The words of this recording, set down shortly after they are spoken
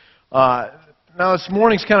Now this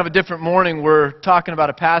morning's kind of a different morning. We're talking about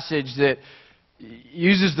a passage that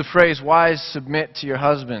uses the phrase, "Wives, submit to your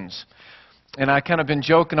husbands." And I kind of been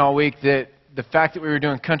joking all week that the fact that we were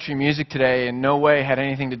doing country music today in no way had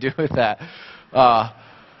anything to do with that.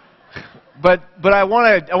 But I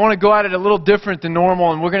want to go at it a little different than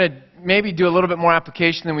normal, and we're going to maybe do a little bit more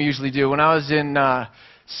application than we usually do. When I was in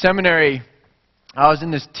seminary, I was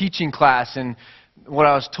in this teaching class, and what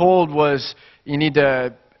I was told was you need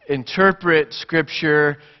to interpret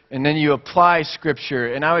Scripture, and then you apply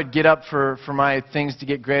Scripture. And I would get up for my things to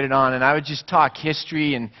get graded on, and I would just talk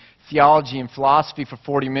history and theology and philosophy for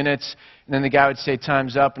 40 minutes, and then the guy would say,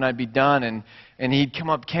 "Time's up," and I'd be done. And he'd come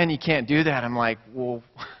up, "Ken, you can't do that." I'm like, "Well,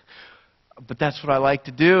 but that's what I like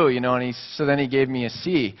to do, you know." And so then he gave me a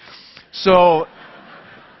C. So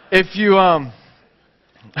if you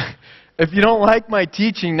don't like my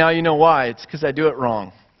teaching, now you know why. It's because I do it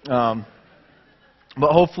wrong.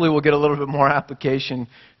 But hopefully we'll get a little bit more application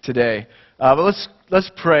today. But let's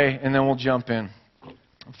pray, and then we'll jump in.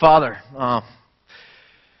 Father,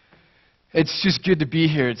 it's just good to be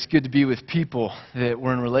here. It's good to be with people that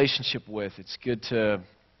we're in relationship with. It's good to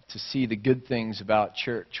see the good things about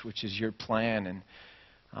church, which is your plan. And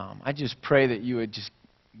I just pray that you would just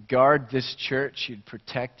guard this church, you'd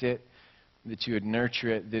protect it, that you would nurture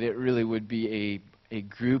it, that it really would be a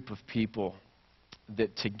group of people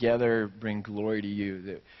that together bring glory to you,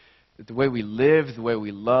 that the way we live, the way we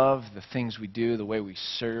love, the things we do, the way we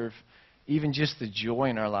serve, even just the joy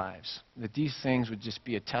in our lives, that these things would just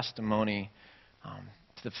be a testimony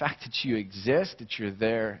to the fact that you exist, that you're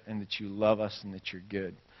there, and that you love us and that you're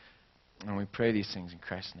good. And we pray these things in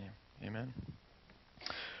Christ's name. Amen.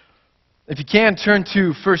 If you can, turn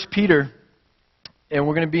to 1 Peter, and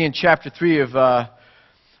we're going to be in chapter 3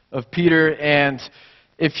 of Peter. And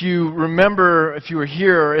if you remember, if you were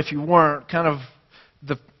here or if you weren't, kind of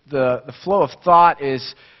the flow of thought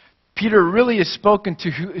is Peter really has spoken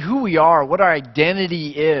to who we are, what our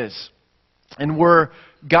identity is. And we're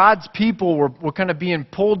God's people. We're kind of being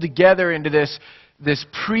pulled together into this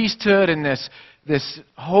priesthood and this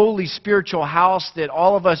holy spiritual house that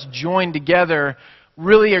all of us join together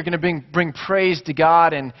really are going to bring praise to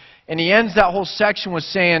God. And he ends that whole section with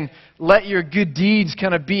saying, let your good deeds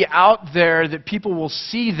kind of be out there that people will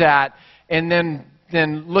see that and then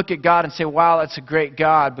look at God and say, wow, that's a great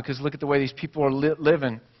God, because look at the way these people are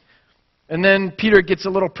living. And then Peter gets a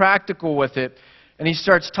little practical with it, and he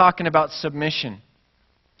starts talking about submission.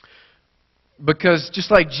 Because just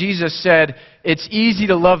like Jesus said, it's easy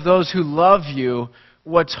to love those who love you.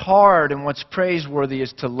 What's hard and what's praiseworthy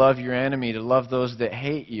is to love your enemy, to love those that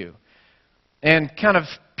hate you. And kind of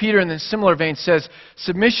Peter in the similar vein says,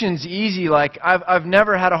 submission's easy. Like, I've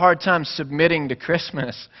never had a hard time submitting to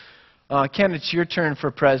Christmas. Ken, it's your turn for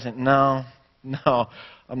a present. No,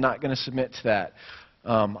 I'm not going to submit to that.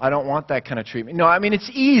 I don't want that kind of treatment. No, I mean, it's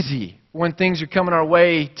easy when things are coming our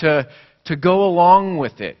way to go along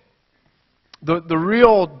with it. The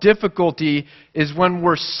real difficulty is when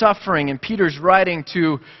we're suffering, and Peter's writing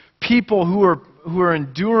to people who are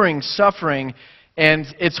enduring suffering, and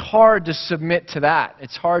it's hard to submit to that.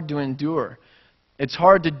 It's hard to endure. It's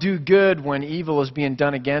hard to do good when evil is being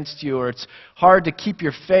done against you, or it's hard to keep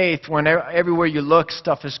your faith when everywhere you look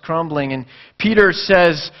stuff is crumbling. And Peter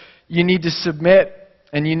says you need to submit,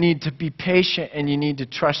 and you need to be patient, and you need to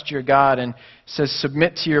trust your God, and says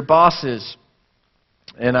submit to your bosses.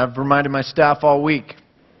 And I've reminded my staff all week.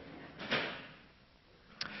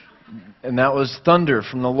 And that was thunder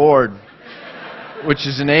from the Lord, which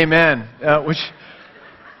is an amen. Which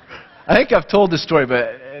I think I've told this story,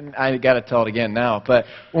 but I got to tell it again now. But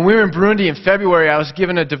when we were in Burundi in February, I was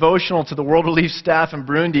given a devotional to the World Relief staff in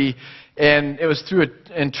Burundi, and it was through an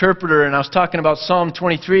interpreter, and I was talking about Psalm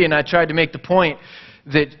 23, and I tried to make the point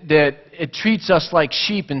that it treats us like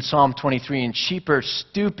sheep in Psalm 23, and sheep are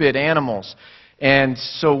stupid animals. And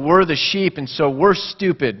so we're the sheep, and so we're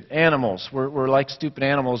stupid animals. We're like stupid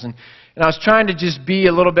animals. And I was trying to just be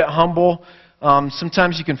a little bit humble.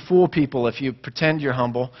 Sometimes you can fool people if you pretend you're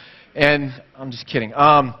humble. And I'm just kidding.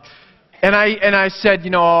 And I said,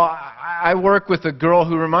 I work with a girl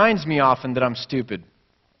who reminds me often that I'm stupid.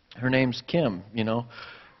 Her name's Kim,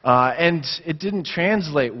 and it didn't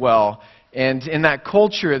translate well. And in that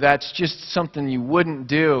culture, that's just something you wouldn't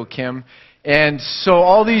do, Kim. And so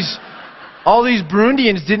all these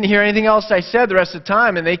Burundians didn't hear anything else I said the rest of the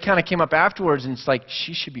time, and they kind of came up afterwards, and it's like,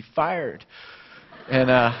 she should be fired.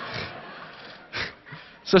 And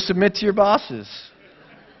so submit to your bosses.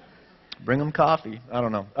 Bring them coffee. I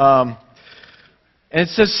don't know. And it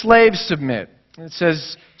says slaves submit. It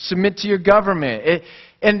says submit to your government.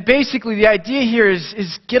 And basically the idea here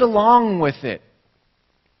is get along with it.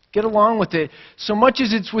 Get along with it. So much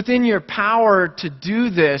as it's within your power to do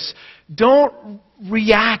this, don't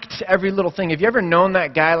react to every little thing. Have you ever known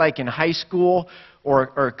that guy like in high school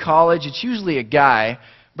or college? It's usually a guy,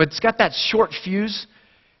 but it's got that short fuse.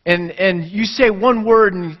 And you say one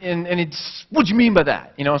word and it's, what do you mean by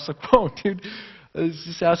that? It's like, whoa, dude, I was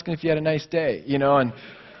just asking if you had a nice day,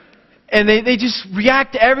 And they just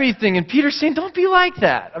react to everything. And Peter's saying, don't be like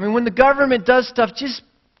that. I mean, when the government does stuff, just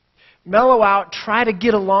mellow out, try to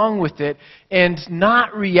get along with it, and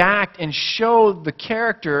not react and show the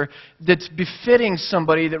character that's befitting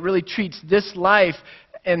somebody that really treats this life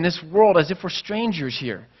and this world as if we're strangers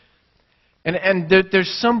here. And there's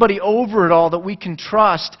somebody over it all that we can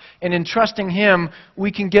trust, and in trusting Him,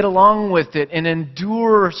 we can get along with it and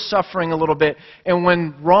endure suffering a little bit. And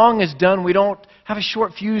when wrong is done, we don't have a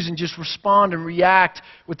short fuse and just respond and react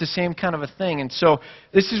with the same kind of a thing. And so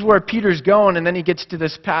this is where Peter's going, and then he gets to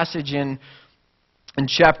this passage in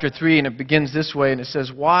chapter 3, and it begins this way, and it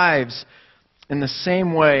says, "Wives, in the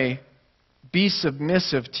same way, be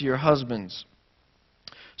submissive to your husbands,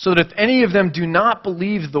 so that if any of them do not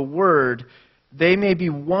believe the word, they may be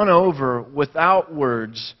won over without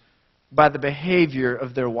words by the behavior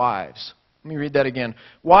of their wives." Let me read that again.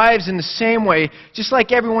 Wives, in the same way, just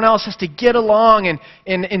like everyone else has to get along and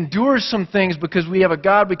endure some things because we have a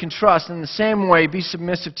God we can trust, in the same way, be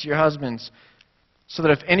submissive to your husbands, so that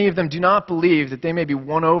if any of them do not believe, that they may be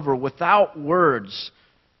won over without words.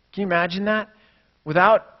 Can you imagine that?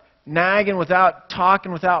 Without nagging, without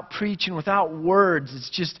talking, without preaching, without words. It's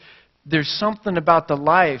just, there's something about the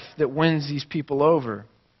life that wins these people over.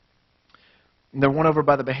 And they're won over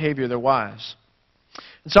by the behavior of their wives.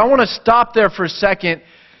 And so I want to stop there for a second,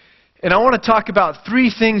 and I want to talk about 3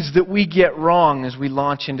 things that we get wrong as we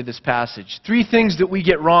launch into this passage. 3 things that we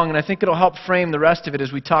get wrong, and I think it'll help frame the rest of it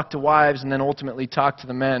as we talk to wives and then ultimately talk to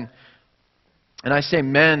the men. And I say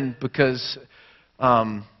men because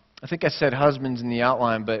I think I said husbands in the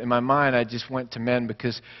outline, but in my mind I just went to men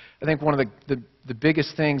because I think one of the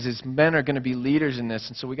biggest things is men are going to be leaders in this,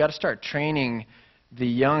 and so we got to start training the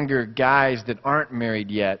younger guys that aren't married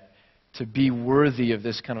yet to be worthy of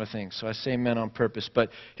this kind of thing. So I say men on purpose. But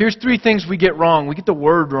here's 3 things we get wrong. We get the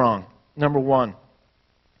word wrong. Number 1,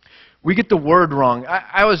 we get the word wrong.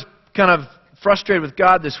 I was kind of frustrated with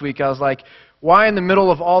God this week. I was like, why in the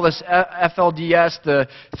middle of all this FLDS, the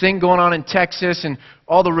thing going on in Texas, and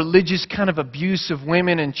all the religious kind of abuse of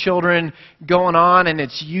women and children going on, and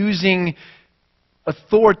it's using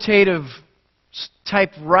authoritative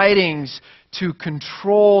type writings to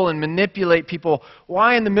control and manipulate people.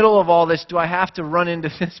 Why in the middle of all this do I have to run into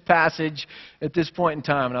this passage at this point in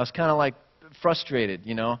time? And I was kind of like frustrated,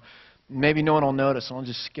 Maybe no one will notice. I'll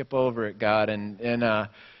just skip over it, God. And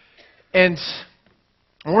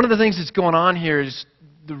one of the things that's going on here is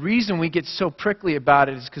the reason we get so prickly about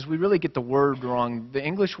it is because we really get the word wrong. The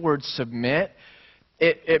English word submit,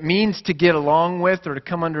 it means to get along with or to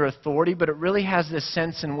come under authority, but it really has this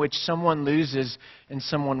sense in which someone loses and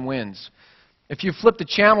someone wins. If you've flipped the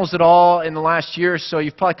channels at all in the last year or so,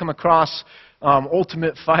 you've probably come across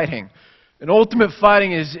Ultimate Fighting. And Ultimate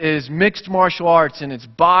Fighting is mixed martial arts, and it's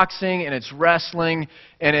boxing, and it's wrestling,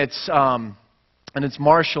 and it's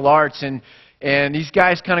martial arts, and these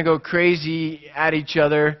guys kind of go crazy at each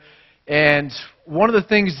other. And one of the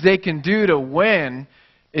things they can do to win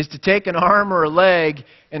is to take an arm or a leg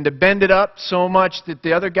and to bend it up so much that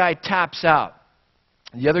the other guy taps out.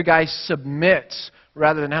 The other guy submits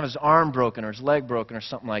rather than have his arm broken or his leg broken or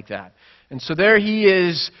something like that. And so there he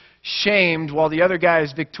is shamed while the other guy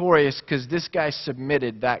is victorious because this guy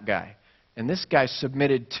submitted that guy. And this guy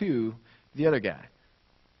submitted to the other guy.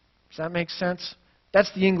 Does that make sense?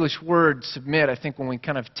 That's the English word submit, I think, when we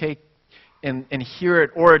kind of take and hear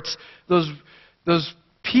it. Or it's those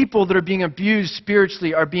people that are being abused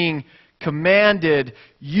spiritually are being commanded,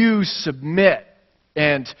 you submit.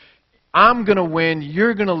 And I'm going to win,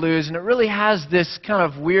 you're going to lose. And it really has this kind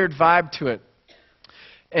of weird vibe to it.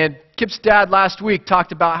 And Kip's dad last week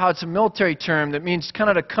talked about how it's a military term that means kind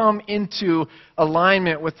of to come into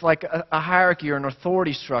alignment with like a hierarchy or an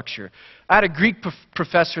authority structure. I had a Greek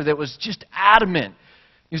professor that was just adamant.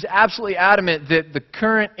 He was absolutely adamant that the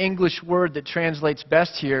current English word that translates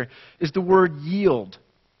best here is the word yield.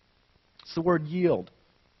 It's the word yield.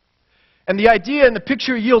 And the idea and the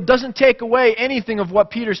picture of yield doesn't take away anything of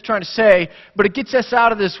what Peter's trying to say, but it gets us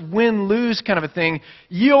out of this win-lose kind of a thing.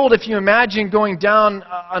 Yield, if you imagine going down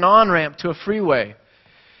an on-ramp to a freeway,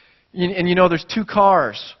 and there's 2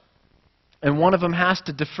 cars, and one of them has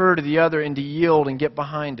to defer to the other and to yield and get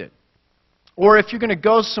behind it. Or if you're going to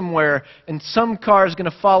go somewhere and some car is going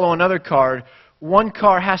to follow another car, one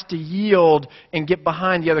car has to yield and get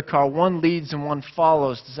behind the other car. One leads and one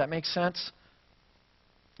follows. Does that make sense?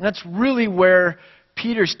 And that's really where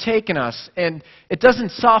Peter's taken us. And it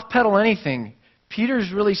doesn't soft pedal anything.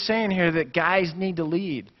 Peter's really saying here that guys need to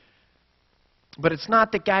lead. But it's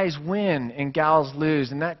not that guys win and gals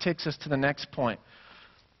lose. And that takes us to the next point.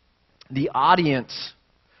 The audience.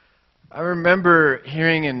 I remember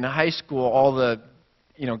hearing in high school all the,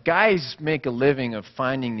 guys make a living of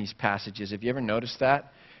finding these passages. Have you ever noticed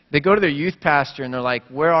that? They go to their youth pastor and they're like,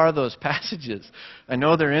 where are those passages? I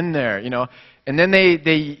know they're in there, And then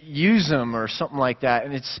they use them or something like that.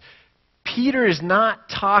 And Peter is not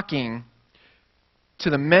talking to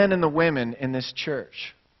the men and the women in this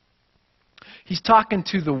church. He's talking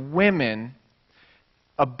to the women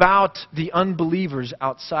about the unbelievers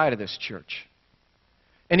outside of this church.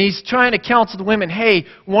 And he's trying to counsel the women, hey,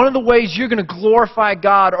 one of the ways you're going to glorify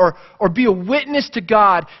God or be a witness to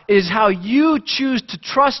God is how you choose to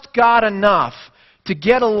trust God enough to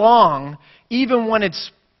get along even when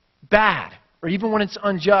it's bad, or even when it's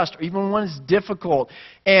unjust, or even when it's difficult.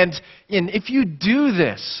 And if you do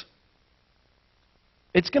this,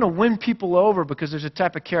 it's going to win people over because there's a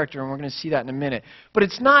type of character, and we're going to see that in a minute. But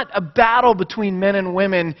it's not a battle between men and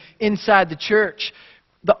women inside the church.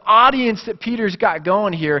 The audience that Peter's got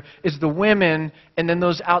going here is the women and then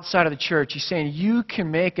those outside of the church. He's saying you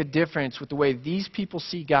can make a difference with the way these people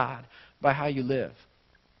see God by how you live.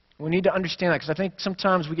 We need to understand that because I think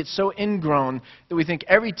sometimes we get so ingrown that we think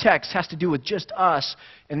every text has to do with just us.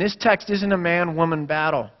 And this text isn't a man-woman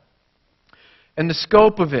battle. And the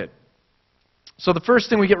scope of it. So the first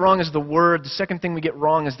thing we get wrong is the word. The second thing we get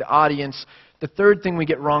wrong is the audience. The third thing we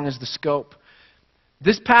get wrong is the scope.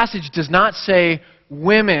 This passage does not say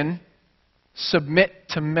women submit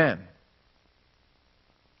to men.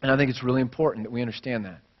 And I think it's really important that we understand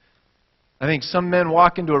that. I think some men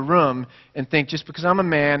walk into a room and think just because I'm a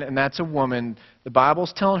man and that's a woman, the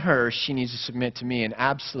Bible's telling her she needs to submit to me, and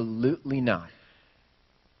absolutely not.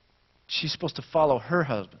 She's supposed to follow her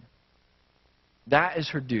husband. That is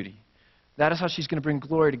her duty. That is how she's going to bring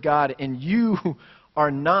glory to God, and you are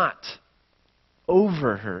not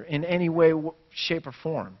over her in any way, shape, or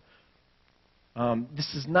form.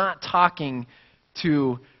 This is not talking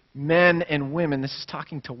to men and women. This is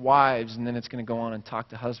talking to wives, and then it's going to go on and talk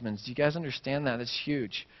to husbands. Do you guys understand that? That's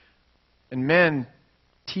huge. And men,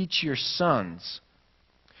 teach your sons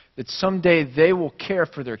that someday they will care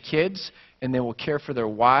for their kids and they will care for their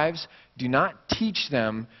wives. Do not teach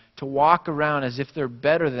them to walk around as if they're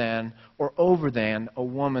better than or over than a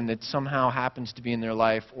woman that somehow happens to be in their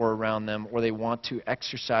life or around them, or they want to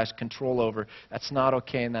exercise control over. That's not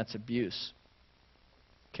okay, and that's abuse.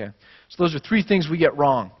 Okay, so those are three things we get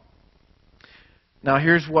wrong. Now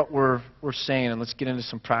here's what we're saying, and let's get into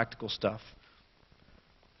some practical stuff.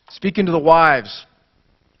 Speaking to the wives,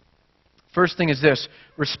 first thing is this: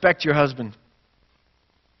 respect your husband.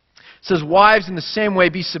 It says, wives, in the same way,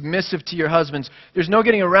 be submissive to your husbands. There's no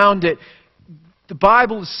getting around it. The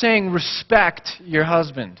Bible is saying respect your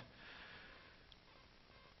husband.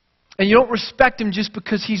 And you don't respect him just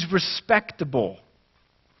because he's respectable.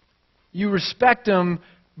 You respect him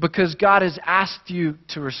because God has asked you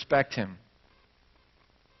to respect him.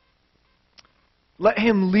 Let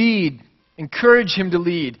him lead. Encourage him to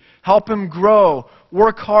lead. Help him grow.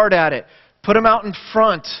 Work hard at it. Put him out in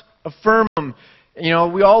front. Affirm him.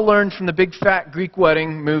 We all learned from the Big Fat Greek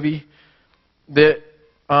Wedding movie that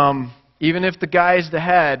even if the guy is the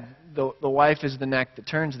head, the wife is the neck that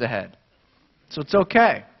turns the head. So it's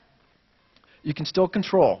okay. You can still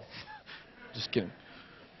control. Just kidding.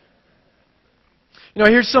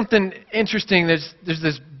 Here's something interesting. There's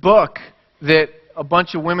this book that a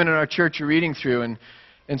bunch of women in our church are reading through,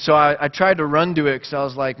 and so I tried to run to it because I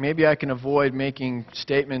was like, maybe I can avoid making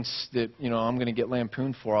statements that I'm going to get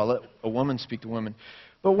lampooned for. I'll let a woman speak to women.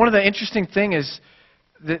 But one of the interesting things is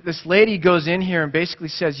that this lady goes in here and basically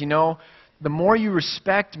says, the more you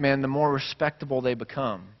respect men, the more respectable they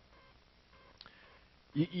become.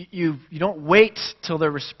 You don't wait till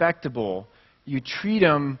they're respectable. You treat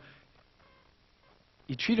them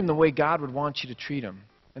the way God would want you to treat them,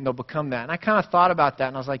 and they'll become that. And I kind of thought about that,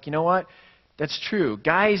 and I was like, you know what? That's true.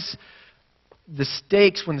 Guys, when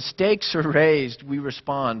the stakes are raised, we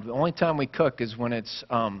respond. The only time we cook is when it's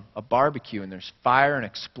a barbecue, and there's fire and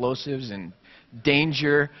explosives and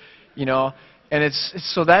danger, And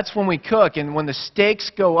so that's when we cook. And when the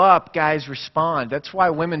stakes go up, guys respond. That's why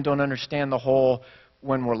women don't understand the whole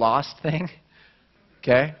when we're lost thing.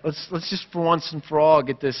 Okay? Let's just for once and for all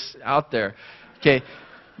get this out there. Okay?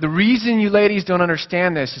 The reason you ladies don't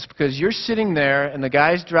understand this is because you're sitting there and the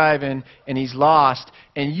guy's driving and he's lost,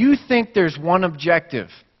 and you think there's one objective.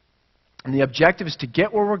 And the objective is to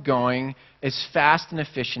get where we're going as fast and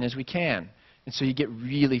efficient as we can. And so you get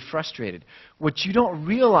really frustrated. What you don't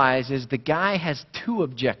realize is the guy has two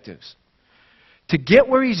objectives: to get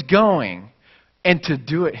where he's going and to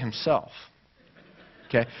do it himself.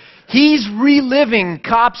 Okay? He's reliving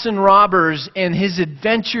Cops and Robbers and his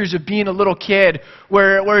adventures of being a little kid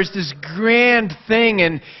where it's this grand thing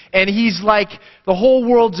and he's like, the whole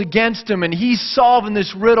world's against him and he's solving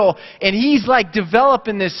this riddle and he's like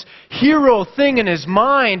developing this hero thing in his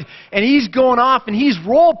mind and he's going off and he's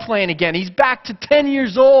role-playing again. He's back to 10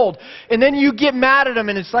 years old. And then you get mad at him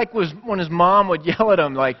and it's like when his mom would yell at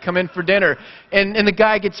him, like, come in for dinner. And the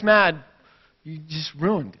guy gets mad. You just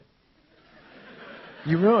ruined it.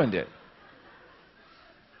 You ruined it.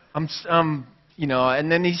 And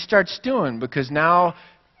then he starts doing, because now,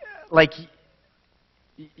 like,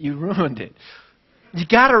 you ruined it. You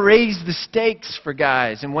got to raise the stakes for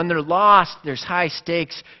guys, and when they're lost, there's high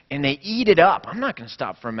stakes, and they eat it up. I'm not going to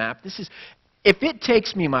stop for a map. If it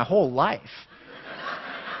takes me my whole life,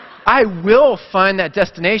 I will find that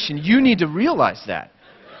destination. You need to realize that.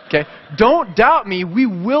 Okay? Don't doubt me. We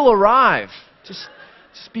will arrive. Just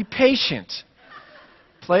be patient.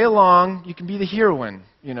 Play along. You can be the heroine,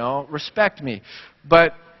 respect me.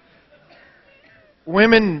 But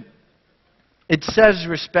women, it says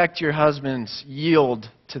respect your husbands, yield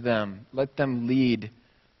to them, let them lead.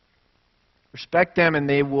 Respect them and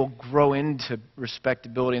they will grow into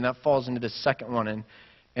respectability. And that falls into the second one, and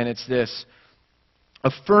it's this: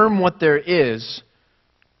 affirm what there is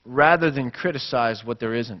rather than criticize what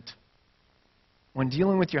there isn't. When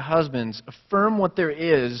dealing with your husbands, affirm what there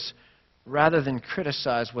is rather than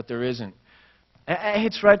criticize what there isn't. It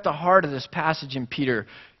hits right at the heart of this passage in Peter.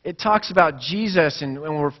 It talks about Jesus, and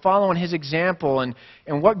we're following his example, and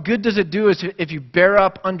what good does it do is if you bear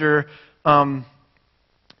up under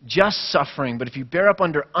just suffering, but if you bear up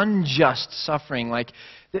under unjust suffering, like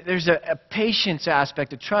there's a patience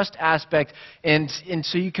aspect, a trust aspect, and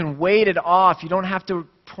so you can wait it off. You don't have to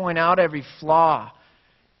point out every flaw,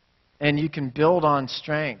 and you can build on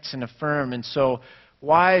strengths and affirm. And so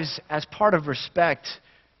wives, as part of respect,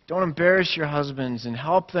 don't embarrass your husbands and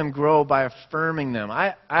help them grow by affirming them.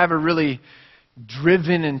 I have a really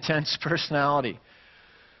driven, intense personality.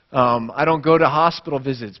 I don't go to hospital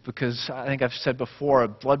visits because I think I've said before,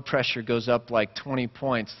 blood pressure goes up like 20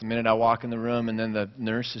 points the minute I walk in the room, and then the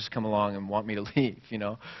nurses come along and want me to leave,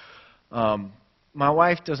 My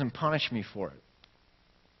wife doesn't punish me for it.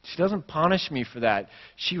 She doesn't punish me for that.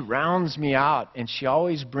 She rounds me out, and she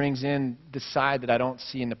always brings in the side that I don't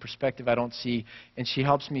see and the perspective I don't see, and she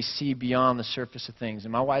helps me see beyond the surface of things.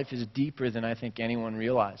 And my wife is deeper than I think anyone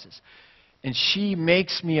realizes. And she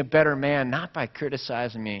makes me a better man, not by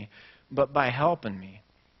criticizing me, but by helping me.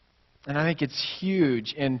 And I think it's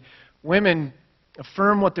huge. And women,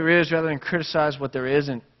 affirm what there is rather than criticize what there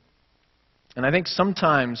isn't. And I think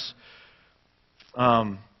sometimes...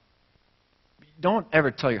 don't ever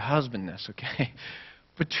tell your husband this, okay?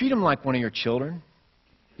 But treat him like one of your children,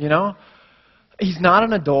 He's not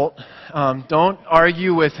an adult. Don't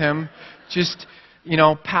argue with him. Just,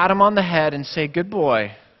 pat him on the head and say, good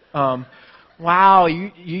boy. Wow,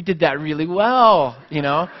 you did that really well,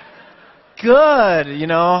 Good,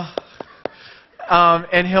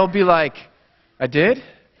 and he'll be like, I did?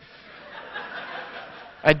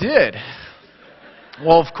 I did.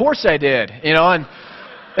 Well, of course I did,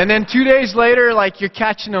 And then 2 days later, like, you're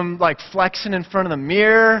catching him, like, flexing in front of the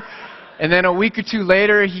mirror. And then a week or two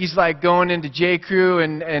later, he's, like, going into J.Crew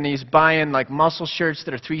and he's buying, like, muscle shirts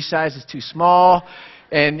that are 3 sizes too small.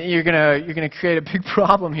 And you're gonna create a big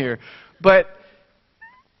problem here. But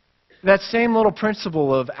that same little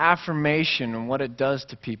principle of affirmation and what it does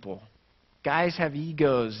to people. Guys have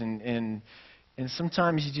egos, and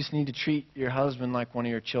sometimes you just need to treat your husband like one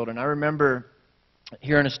of your children. I remember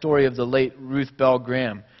hearing a story of the late Ruth Bell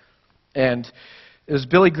Graham. And it was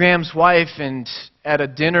Billy Graham's wife, and at a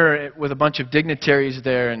dinner with a bunch of dignitaries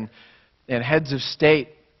there and heads of state,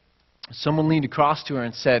 someone leaned across to her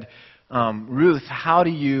and said, Ruth, how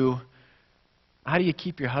do you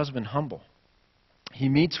keep your husband humble? He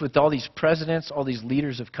meets with all these presidents, all these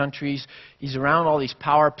leaders of countries. He's around all these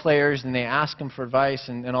power players, and they ask him for advice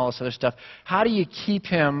and all this other stuff. How do you keep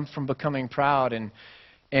him from becoming proud?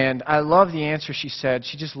 And I love the answer she said.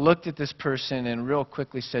 She just looked at this person and real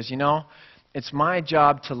quickly says, it's my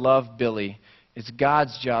job to love Billy. It's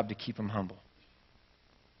God's job to keep him humble.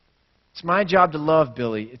 It's my job to love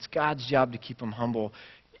Billy. It's God's job to keep him humble.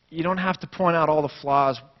 You don't have to point out all the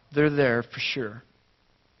flaws. They're there for sure.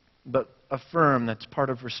 But affirm, that's part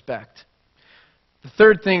of respect. The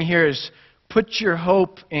third thing here is put your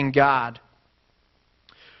hope in God.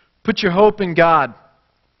 Put your hope in God.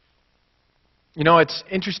 You know, it's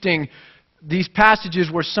interesting, these passages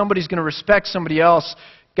where somebody's going to respect somebody else,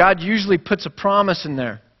 God usually puts a promise in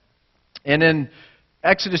there. And in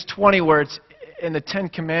Exodus 20, where it's in the Ten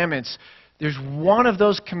Commandments, there's one of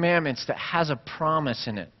those commandments that has a promise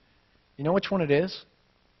in it. You know which one it is?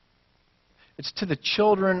 It's to the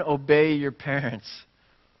children, obey your parents.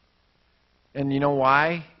 And you know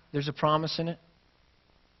why there's a promise in it?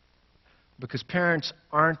 Because parents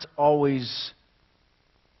aren't always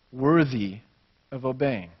worthy of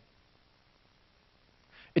obeying.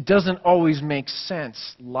 It doesn't always make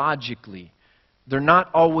sense logically. They're not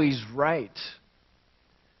always right.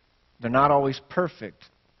 They're not always perfect.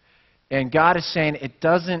 And God is saying it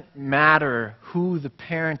doesn't matter who the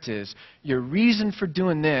parent is. Your reason for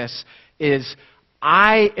doing this is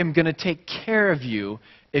I am going to take care of you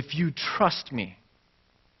if you trust me.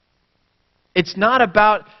 It's not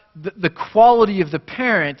about the quality of the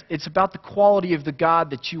parent. It's about the quality of the God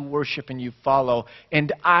that you worship and you follow.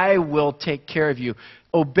 And I will take care of you.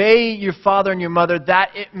 Obey your father and your mother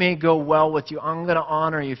that it may go well with you. I'm going to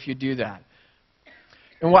honor you if you do that.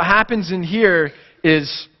 And what happens in here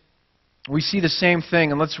is we see the same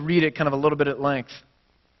thing. And let's read it kind of a little bit at length.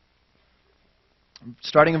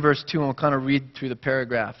 Starting in verse 2, and we'll kind of read through the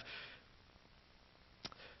paragraph.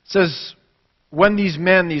 It says, when these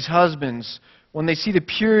men, these husbands, when they see the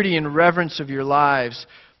purity and reverence of your lives,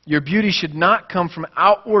 your beauty should not come from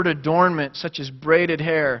outward adornment such as braided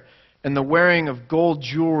hair and the wearing of gold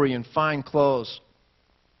jewelry and fine clothes.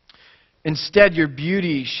 Instead, your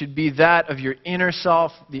beauty should be that of your inner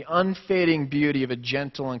self, the unfading beauty of a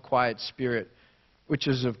gentle and quiet spirit, which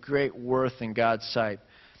is of great worth in God's sight.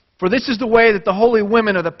 For this is the way that the holy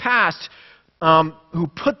women of the past who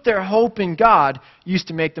put their hope in God used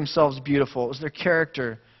to make themselves beautiful. It was their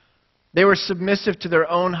character. They were submissive to their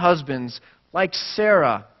own husbands, like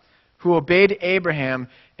Sarah, who obeyed Abraham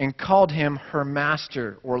and called him her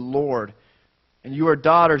master or Lord. And you are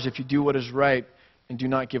daughters if you do what is right and do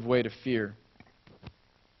not give way to fear.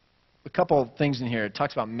 A couple of things in here. It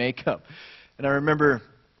talks about makeup. And I remember,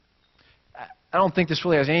 I don't think this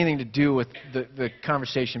really has anything to do with the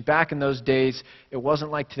conversation. Back in those days, it wasn't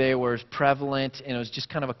like today where it's prevalent and it was just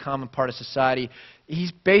kind of a common part of society.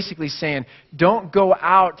 He's basically saying, don't go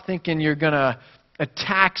out thinking you're going to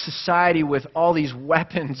attack society with all these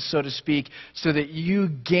weapons, so to speak, so that you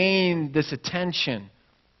gain this attention.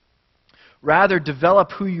 Rather,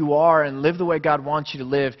 develop who you are and live the way God wants you to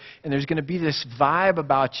live. And there's going to be this vibe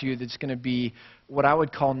about you that's going to be what I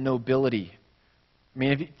would call nobility. I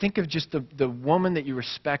mean, if you think of just the woman that you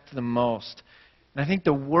respect the most. And I think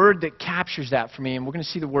the word that captures that for me, and we're going to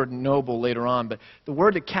see the word noble later on, but the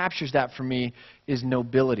word that captures that for me is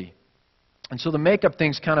nobility. And so the makeup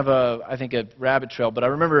thing's kind of I think a rabbit trail, but I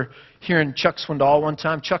remember hearing Chuck Swindoll one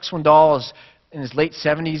time. Chuck Swindoll is in his late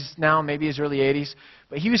 70s now, maybe his early 80s,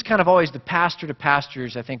 but he was kind of always the pastor to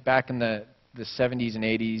pastors, I think back in the 70s and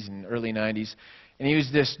 80s and early 90s. And he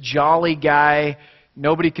was this jolly guy.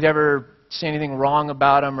 Nobody could ever say anything wrong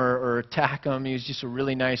about him or attack him. He was just a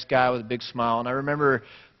really nice guy with a big smile. And I remember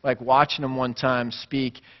watching him one time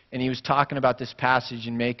speak, and he was talking about this passage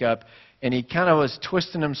in makeup, and he kind of was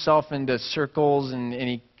twisting himself into circles, and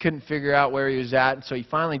he couldn't figure out where he was at. And so he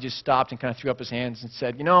finally just stopped and kind of threw up his hands and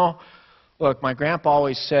said, look, my grandpa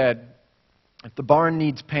always said, if the barn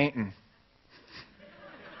needs painting.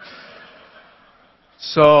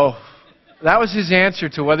 So that was his answer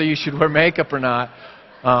to whether you should wear makeup or not.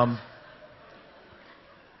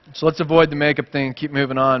 So let's avoid the makeup thing and keep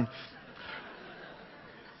moving on.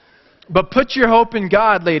 But put your hope in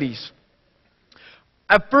God, ladies.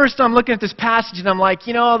 At first I'm looking at this passage and I'm like,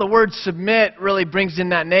 the word submit really brings in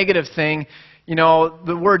that negative thing.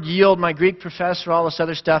 The word yield, my Greek professor, all this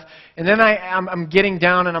other stuff. And then I'm getting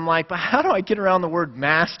down and I'm like, but how do I get around the word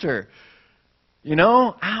master?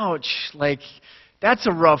 Ouch. That's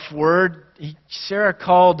a rough word. Sarah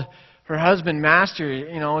called her husband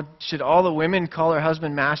master. Should all the women call their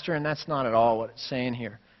husband master? And that's not at all what it's saying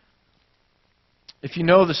here. If you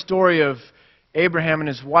know the story of Abraham and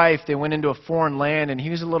his wife, they went into a foreign land, and he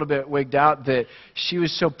was a little bit wigged out that she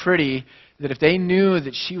was so pretty that if they knew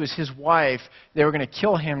that she was his wife, they were going to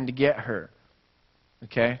kill him to get her.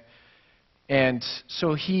 Okay? And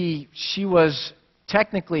so she was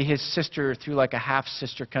technically his sister through a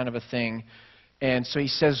half-sister kind of a thing. And so he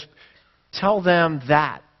says, tell them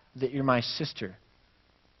that you're my sister,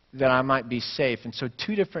 that I might be safe. And so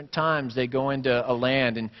 2 different times they go into a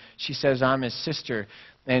land, and she says, I'm his sister.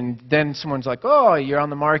 And then someone's like, oh, you're on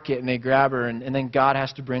the market, and they grab her, and then God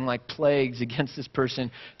has to bring plagues against this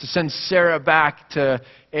person to send Sarah back to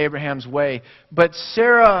Abraham's way. But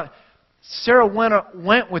Sarah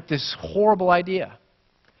went with this horrible idea.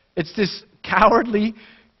 It's this cowardly,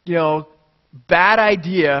 bad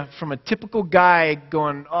idea from a typical guy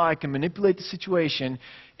going, oh, I can manipulate the situation.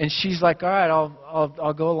 And she's like, all right,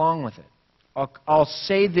 I'll go along with it. I'll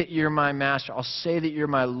say that you're my master. I'll say that you're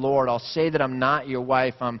my Lord. I'll say that I'm not your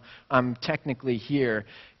wife. I'm technically here,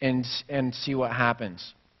 and see what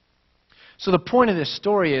happens. So the point of this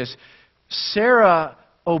story is Sarah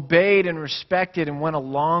obeyed and respected and went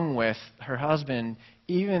along with her husband,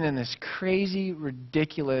 even in this crazy,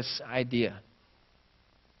 ridiculous idea.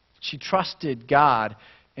 She trusted God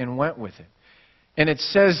and went with it. And it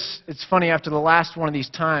says, it's funny, after the last one of these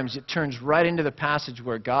times, it turns right into the passage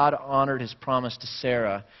where God honored His promise to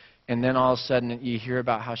Sarah, and then all of a sudden you hear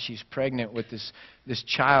about how she's pregnant with this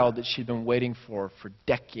child that she'd been waiting for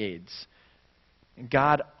decades. And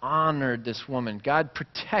God honored this woman. God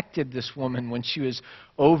protected this woman when she was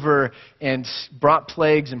over and brought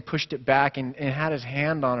plagues and pushed it back and had His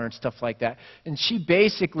hand on her and stuff like that. And she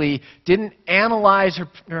basically didn't analyze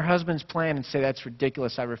her husband's plan and say, that's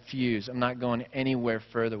ridiculous, I refuse. I'm not going anywhere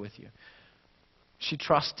further with you. She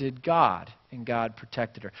trusted God, and God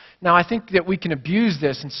protected her. Now, I think that we can abuse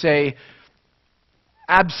this and say,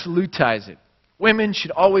 absolutize it. Women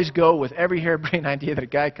should always go with every harebrained idea that a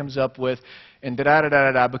guy comes up with, and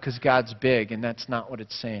da-da-da-da-da, because God's big, and that's not what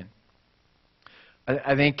it's saying.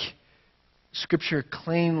 I think Scripture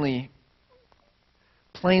plainly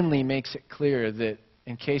makes it clear that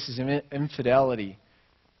in cases of infidelity,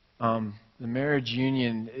 the marriage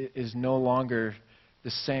union is no longer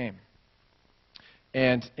the same.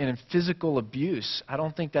 And in physical abuse, I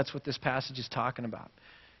don't think that's what this passage is talking about.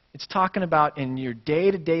 It's talking about in your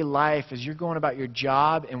day-to-day life, as you're going about your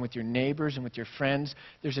job and with your neighbors and with your friends,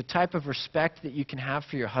 there's a type of respect that you can have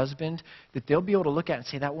for your husband that they'll be able to look at and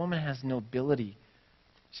say, that woman has nobility.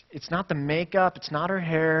 It's not the makeup, it's not her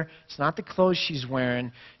hair, it's not the clothes she's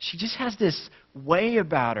wearing. She just has this way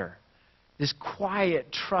about her, this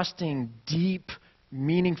quiet, trusting, deep,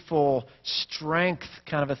 meaningful strength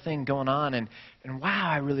kind of a thing going on. And wow,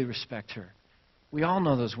 I really respect her. We all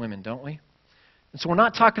know those women, don't we? And so we're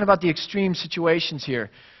not talking about the extreme situations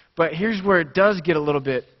here, but here's where it does get a little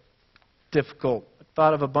bit difficult. I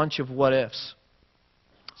thought of a bunch of what-ifs,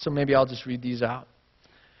 so maybe I'll just read these out.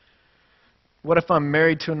 What if I'm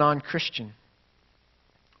married to a non-Christian?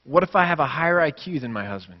 What if I have a higher IQ than my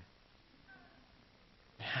husband?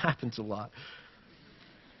 It happens a lot.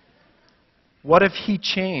 What if he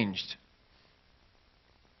changed?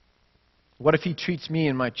 What if he treats me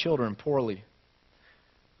and my children poorly?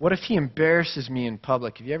 What if he embarrasses me in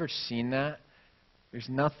public? Have you ever seen that? There's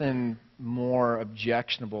nothing more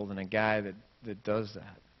objectionable than a guy that does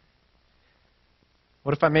that.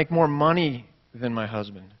 What if I make more money than my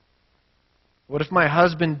husband? What if my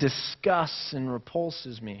husband disgusts and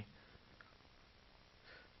repulses me?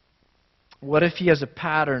 What if he has a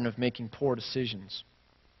pattern of making poor decisions?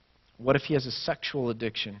 What if he has a sexual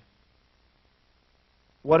addiction?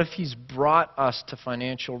 What if he's brought us to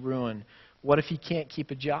financial ruin? What if he can't keep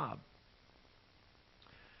a job?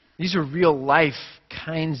 These are real life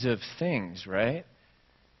kinds of things, right?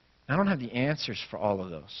 I don't have the answers for all of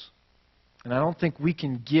those. And I don't think we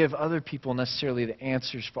can give other people necessarily the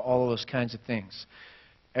answers for all of those kinds of things.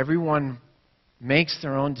 Everyone makes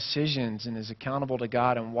their own decisions and is accountable to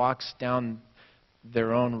God and walks down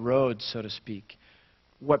their own road, so to speak.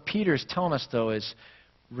 What Peter is telling us, though, is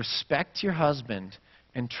respect your husband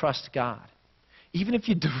and trust God. Even if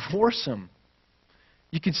you divorce him,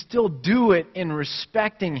 you can still do it in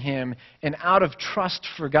respecting him and out of trust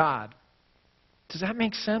for God. Does that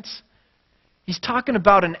make sense? He's talking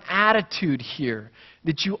about an attitude here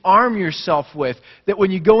that you arm yourself with, that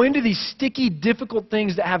when you go into these sticky, difficult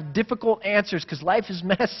things that have difficult answers, because life is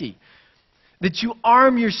messy, that you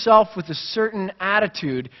arm yourself with a certain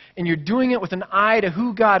attitude, and you're doing it with an eye to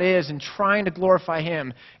who God is and trying to glorify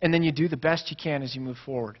Him, and then you do the best you can as you move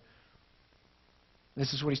forward.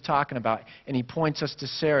 This is what he's talking about. And he points us to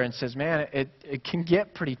Sarah and says, man, it can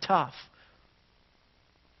get pretty tough.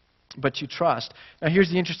 But you trust. Now here's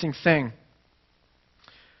the interesting thing.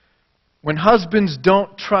 When husbands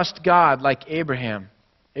don't trust God like Abraham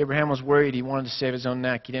was worried. He wanted to save his own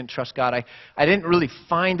neck. He didn't trust God. I didn't really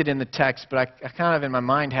find it in the text, but I kind of in my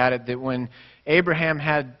mind had it that when Abraham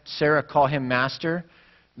had Sarah call him master,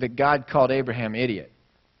 that God called Abraham idiot.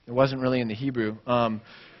 It wasn't really in the Hebrew.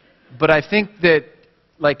 But I think that,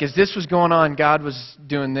 like, as this was going on, God was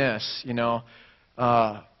doing this, you know.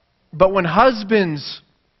 But when husbands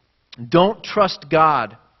don't trust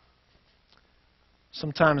God,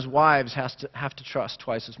 sometimes wives have to trust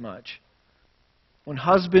twice as much. When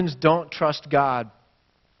husbands don't trust God,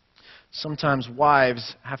 sometimes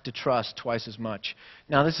wives have to trust twice as much.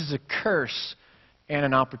 Now, this is a curse and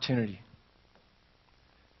an opportunity.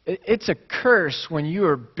 It's a curse when you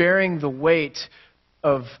are bearing the weight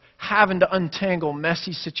of having to untangle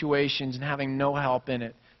messy situations and having no help in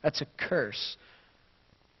it. That's a curse.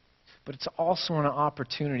 But it's also an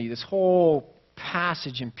opportunity. This whole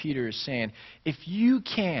passage in Peter is saying, if you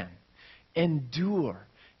can endure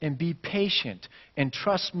and be patient and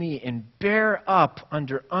trust me and bear up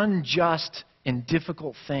under unjust and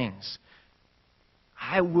difficult things,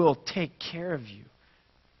 I will take care of you.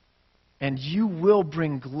 And you will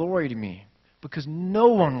bring glory to me, because no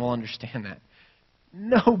one will understand that.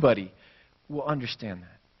 Nobody will understand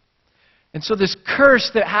that. And so this curse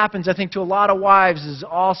that happens, I think, to a lot of wives is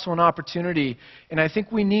also an opportunity. And I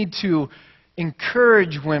think we need to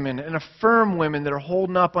encourage women and affirm women that are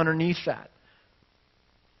holding up underneath that.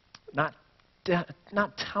 Not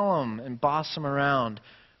tell them and boss them around,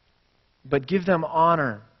 but give them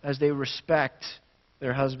honor as they respect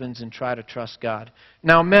their husbands and try to trust God.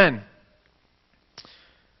 Now, men,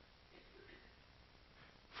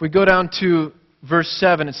 if we go down to verse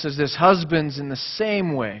 7, it says this: husbands, in the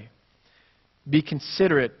same way, be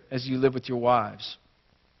considerate as you live with your wives,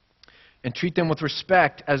 and treat them with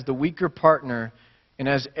respect as the weaker partner and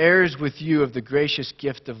as heirs with you of the gracious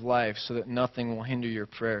gift of life, so that nothing will hinder your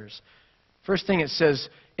prayers. First thing it says,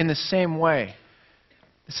 in the same way.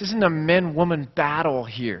 This isn't a men-woman battle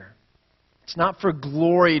here. It's not for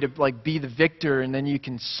glory to be the victor and then you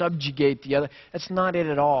can subjugate the other. That's not it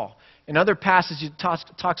at all. In other passages, it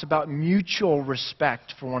talks about mutual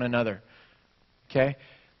respect for one another. Okay?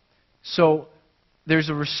 So there's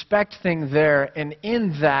a respect thing there, and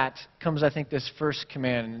in that comes, I think, this first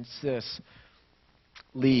command, and it's this: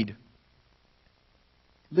 lead.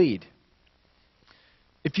 Lead.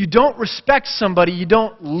 If you don't respect somebody, you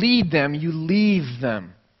don't lead them, you leave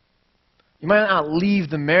them. You might not leave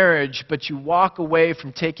the marriage, but you walk away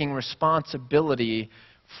from taking responsibility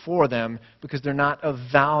for them because they're not of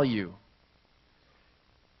value.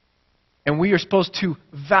 And we are supposed to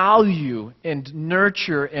value and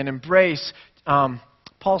nurture and embrace.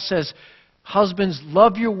 Paul says, husbands,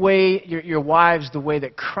 love your wives the way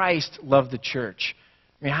that Christ loved the church.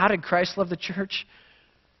 I mean, how did Christ love the church?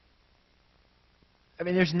 I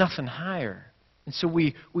mean, there's nothing higher. And so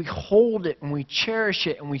we hold it and we cherish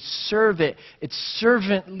it and we serve it. It's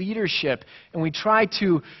servant leadership. And we try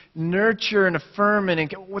to nurture and affirm it,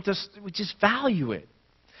 and we just value it.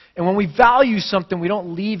 And when we value something, we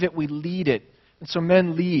don't leave it, we lead it. And so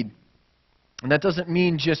men lead. And that doesn't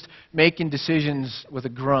mean just making decisions with a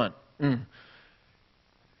grunt.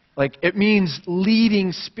 It means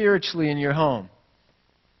leading spiritually in your home.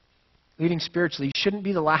 Leading spiritually. You shouldn't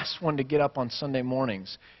be the last one to get up on Sunday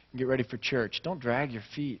mornings and get ready for church. Don't drag your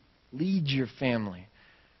feet. Lead your family.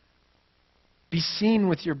 Be seen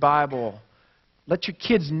with your Bible. Let your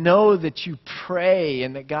kids know that you pray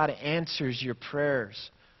and that God answers your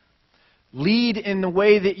prayers. Lead in the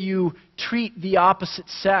way that you treat the opposite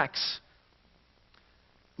sex.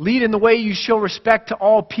 Lead in the way you show respect to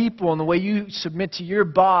all people and the way you submit to your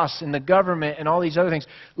boss and the government and all these other things.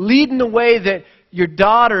 Lead in the way that your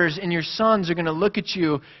daughters and your sons are going to look at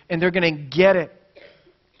you and they're going to get it.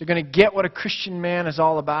 They're going to get what a Christian man is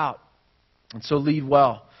all about. And so lead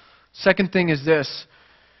well. Second thing is this: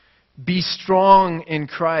 be strong in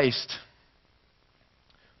Christ.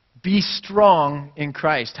 Be strong in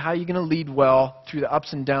Christ. How are you going to lead well through the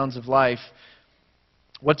ups and downs of life?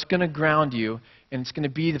 What's going to ground you? And it's going to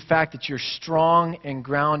be the fact that you're strong and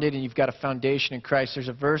grounded and you've got a foundation in Christ. There's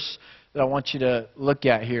a verse that I want you to look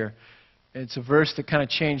at here. And it's a verse that kind of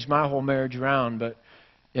changed my whole marriage around. But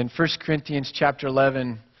in 1 Corinthians chapter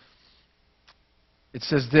 11, it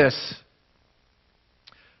says this: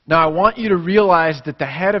 now I want you to realize that the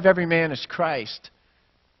head of every man is Christ,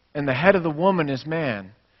 and the head of the woman is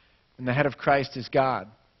man, and the head of Christ is God.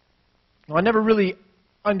 Well, I never really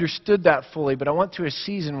understood that fully, but I went through a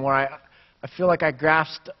season where I feel like I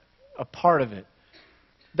grasped a part of it.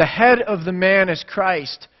 The head of the man is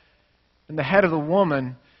Christ, and the head of the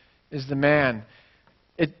woman is the man.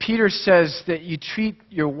 Peter says that you treat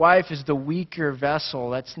your wife as the weaker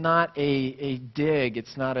vessel. That's not a dig.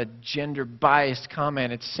 It's not a gender-biased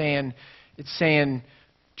comment. It's saying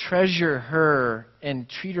treasure her and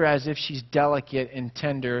treat her as if she's delicate and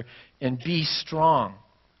tender, and be strong.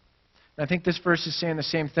 And I think this verse is saying the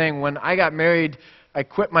same thing. When I got married, I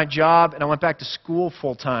quit my job and I went back to school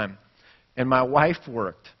full-time. And my wife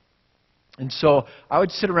worked. And so I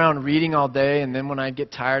would sit around reading all day, and then when I'd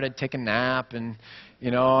get tired, I'd take a nap and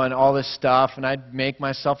all this stuff, and I'd make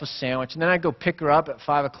myself a sandwich. And then I'd go pick her up at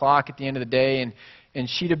 5 o'clock at the end of the day, and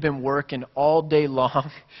she'd have been working all day long.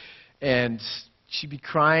 And she'd be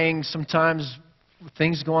crying sometimes,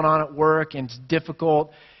 things going on at work, and it's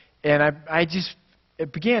difficult. And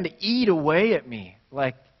it began to eat away at me.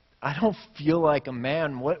 Like, I don't feel like a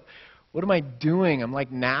man. What am I doing? I'm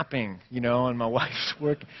like napping, and my wife's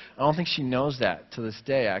working. I don't think she knows that to this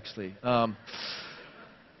day, actually. But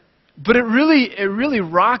it really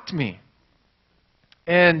rocked me.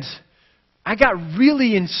 And I got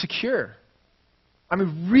really insecure. I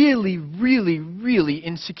mean, really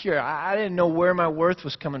insecure. I didn't know where my worth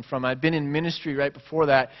was coming from. I'd been in ministry right before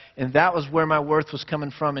that, and that was where my worth was coming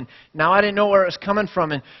from. And now I didn't know where it was coming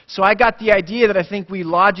from. And so I got the idea that I think we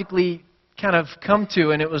logically kind of come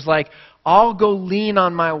to, and it was like, I'll go lean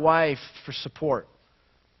on my wife for support.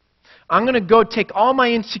 I'm going to go take all my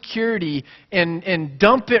insecurity and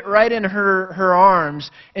dump it right in her arms,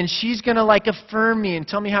 and she's going to like affirm me and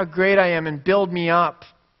tell me how great I am and build me up.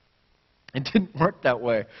 It didn't work that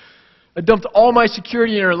way. I dumped all my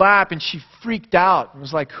security in her lap, and she freaked out and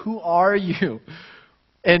was like, "Who are you?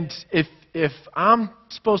 And if I'm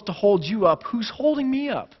supposed to hold you up, who's holding me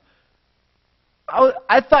up?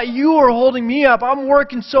 I thought you were holding me up. I'm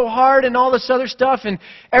working so hard and all this other stuff and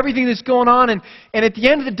everything that's going on. And at the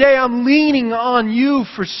end of the day, I'm leaning on you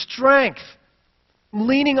for strength. I'm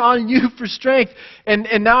leaning on you for strength. And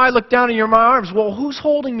now I look down and you're in my arms. Well, who's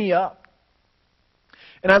holding me up?"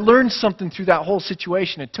 And I learned something through that whole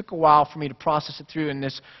situation. It took a while for me to process it through, and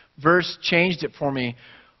this verse changed it for me.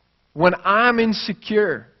 When I'm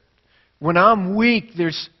insecure, when I'm weak,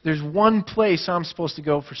 there's one place I'm supposed to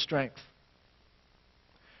go for strength.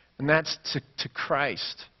 And that's to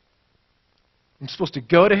Christ. I'm supposed to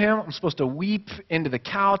go to Him. I'm supposed to weep into the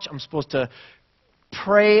couch. I'm supposed to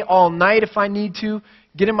pray all night if I need to.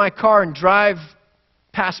 Get in my car and drive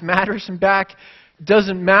past Matters and back. It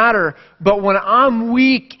doesn't matter. But when I'm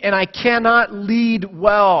weak and I cannot lead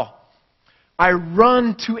well, I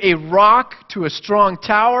run to a rock, to a strong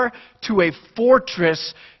tower, to a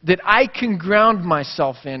fortress that I can ground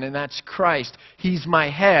myself in, and that's Christ. He's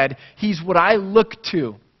my head. He's what I look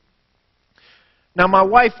to. Now, my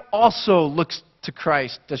wife also looks to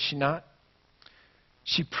Christ, does she not?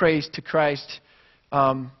 She prays to Christ.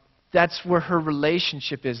 That's where her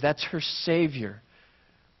relationship is. That's her Savior.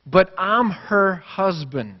 But I'm her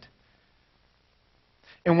husband.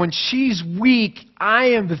 And when she's weak, I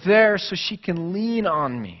am there so she can lean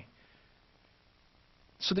on me.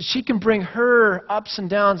 So that she can bring her ups and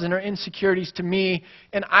downs and her insecurities to me,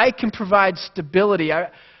 and I can provide stability.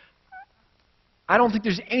 I don't think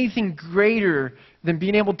there's anything greater than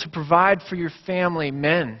being able to provide for your family,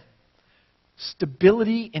 men.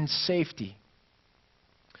 Stability and safety.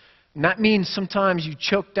 And that means sometimes you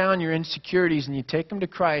choke down your insecurities and you take them to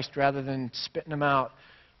Christ rather than spitting them out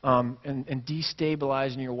and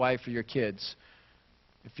destabilizing your wife or your kids.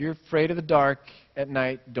 If you're afraid of the dark at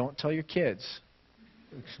night, don't tell your kids.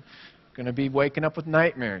 You're going to be waking up with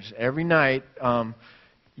nightmares every night.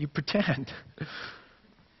 You pretend.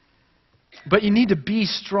 But you need to be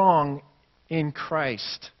strong in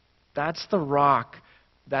Christ. That's the rock.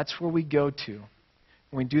 That's where we go to.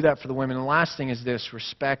 And we do that for the women. And the last thing is this: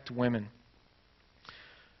 respect women.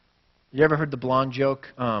 You ever heard the blonde joke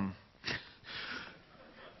about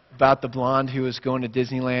the blonde who was going to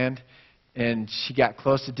Disneyland, and she got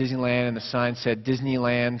close to Disneyland and the sign said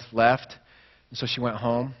Disneyland left, and so she went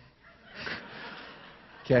home?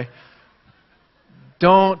 Okay?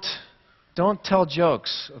 Don't tell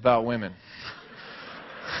jokes about women.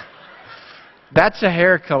 That's a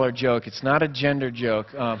hair color joke. It's not a gender joke.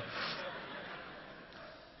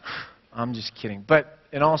 I'm just kidding. But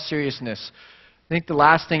in all seriousness, I think the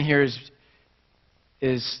last thing here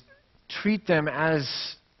is treat them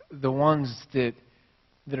as the ones that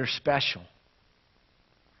are special.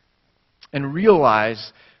 And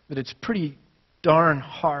realize that it's pretty darn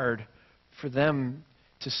hard for them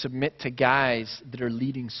to submit to guys that are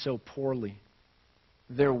leading so poorly.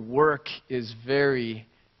 Their work is very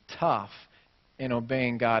tough in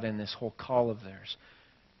obeying God in this whole call of theirs.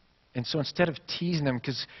 And so instead of teasing them,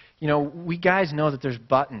 because, we guys know that there's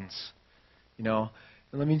buttons, and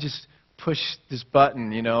let me just push this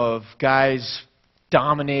button, of guys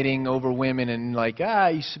dominating over women and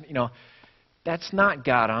that's not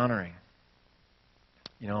God-honoring.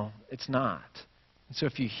 It's not. And so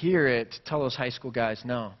if you hear it, tell those high school guys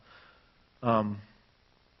no.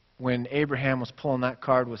 When Abraham was pulling that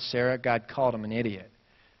card with Sarah, God called him an idiot.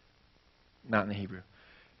 Not in the Hebrew.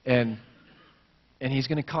 And He's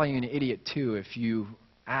going to call you an idiot too if you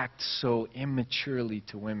act so immaturely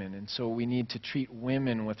to women. And so we need to treat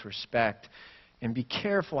women with respect and be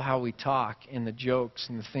careful how we talk in the jokes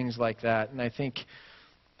and the things like that. And I think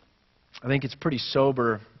it's pretty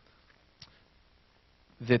sober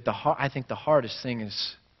that I think the hardest thing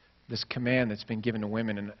is this command that's been given to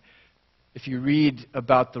women. And If you read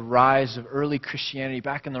about the rise of early Christianity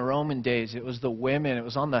back in the Roman days, it was the women, it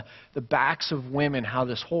was on the backs of women how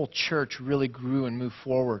this whole church really grew and moved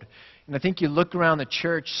forward. And I think you look around the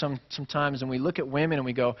church sometimes and we look at women and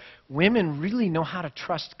we go, women really know how to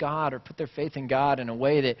trust God or put their faith in God in a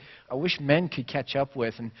way that I wish men could catch up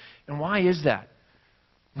with. And why is that?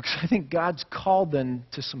 Because I think God's called them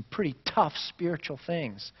to some pretty tough spiritual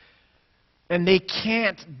things. And they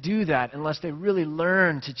can't do that unless they really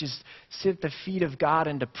learn to just sit at the feet of God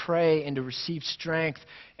and to pray and to receive strength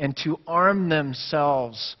and to arm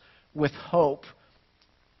themselves with hope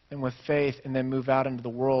and with faith and then move out into the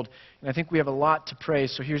world. And I think we have a lot to pray.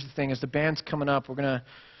 So here's the thing. As the band's coming up, we're going to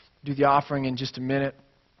do the offering in just a minute.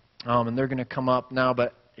 And they're going to come up now.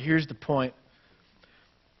 But here's the point.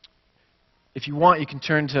 If you want, you can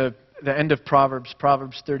turn to the end of Proverbs,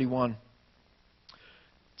 Proverbs 31.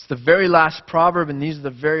 It's the very last proverb, and these are the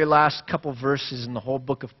very last couple verses in the whole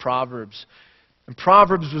book of Proverbs. And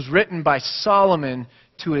Proverbs was written by Solomon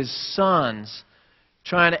to his sons,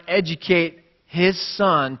 trying to educate his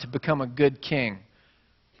son to become a good king.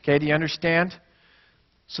 Okay, do you understand?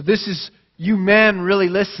 So this is, you men really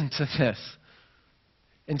listen to this.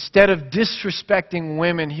 Instead of disrespecting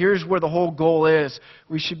women, here's where the whole goal is.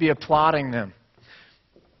 We should be applauding them.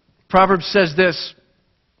 Proverbs says this,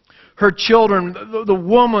 her children, the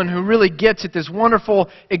woman who really gets it, this wonderful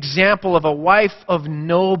example of a wife of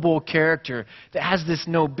noble character that has this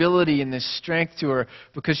nobility and this strength to her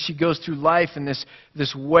because she goes through life in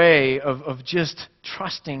this way of just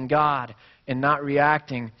trusting God and not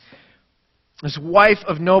reacting. This wife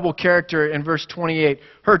of noble character in verse 28,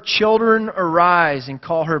 her children arise and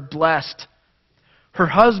call her blessed. Her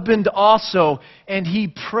husband also, and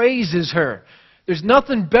he praises her. There's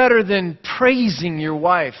nothing better than praising your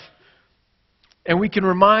wife. And we can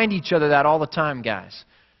remind each other that all the time, guys.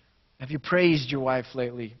 Have you praised your wife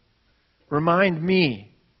lately? Remind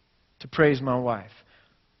me to praise my wife.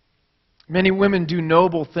 Many women do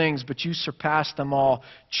noble things, but you surpass them all.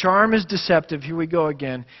 Charm is deceptive, here we go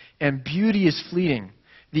again, and beauty is fleeting.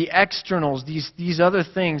 The externals, these other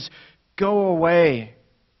things, go away.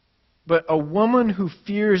 But a woman who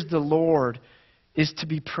fears the Lord is to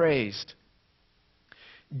be praised.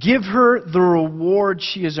 Give her the reward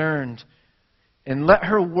she has earned, and let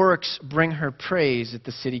her works bring her praise at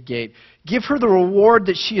the city gate. Give her the reward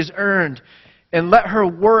that she has earned, and let her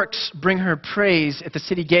works bring her praise at the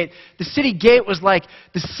city gate. The city gate was like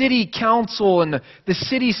the city council and the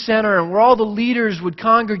city center, and where all the leaders would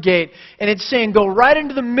congregate. And it's saying, go right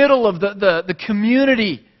into the middle of the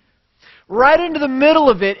community, right into the middle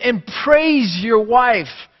of it, and praise your wife.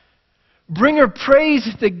 Bring her praise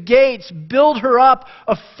at the gates. Build her up.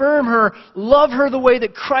 Affirm her. Love her the way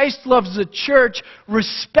that Christ loves the church.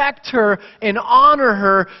 Respect her and honor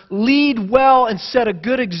her. Lead well and set a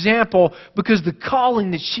good example, because the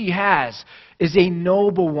calling that she has is a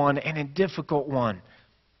noble one and a difficult one.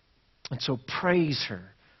 And so praise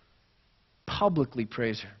her. Publicly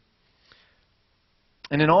praise her.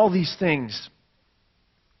 And in all these things,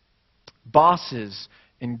 bosses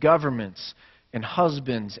and governments and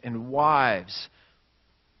husbands and wives,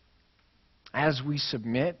 as we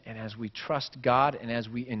submit and as we trust God and as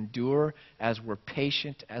we endure, as we're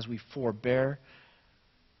patient, as we forbear,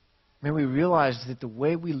 may we realize that the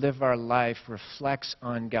way we live our life reflects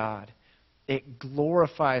on God. It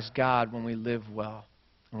glorifies God when we live well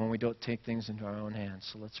and when we don't take things into our own hands.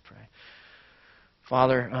 So let's pray.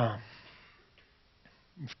 Father,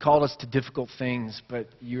 you've called us to difficult things, but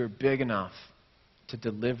you're big enough to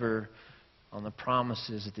deliver on the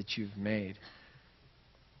promises that you've made.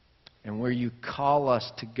 And where you call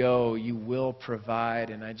us to go, you will provide.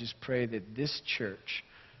 And I just pray that this church,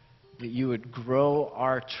 that you would grow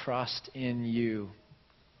our trust in you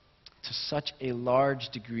to such a large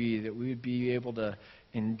degree that we would be able to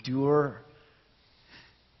endure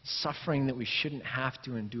suffering that we shouldn't have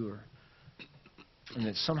to endure. And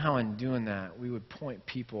that somehow in doing that, we would point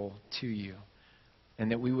people to you.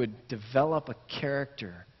 And that we would develop a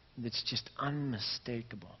character that's just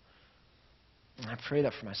unmistakable. And I pray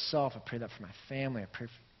that for myself. I pray that for my family. I pray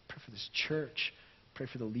for this church. I pray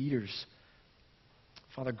for the leaders.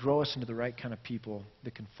 Father, grow us into the right kind of people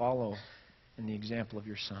that can follow in the example of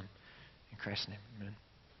your Son. In Christ's name, amen.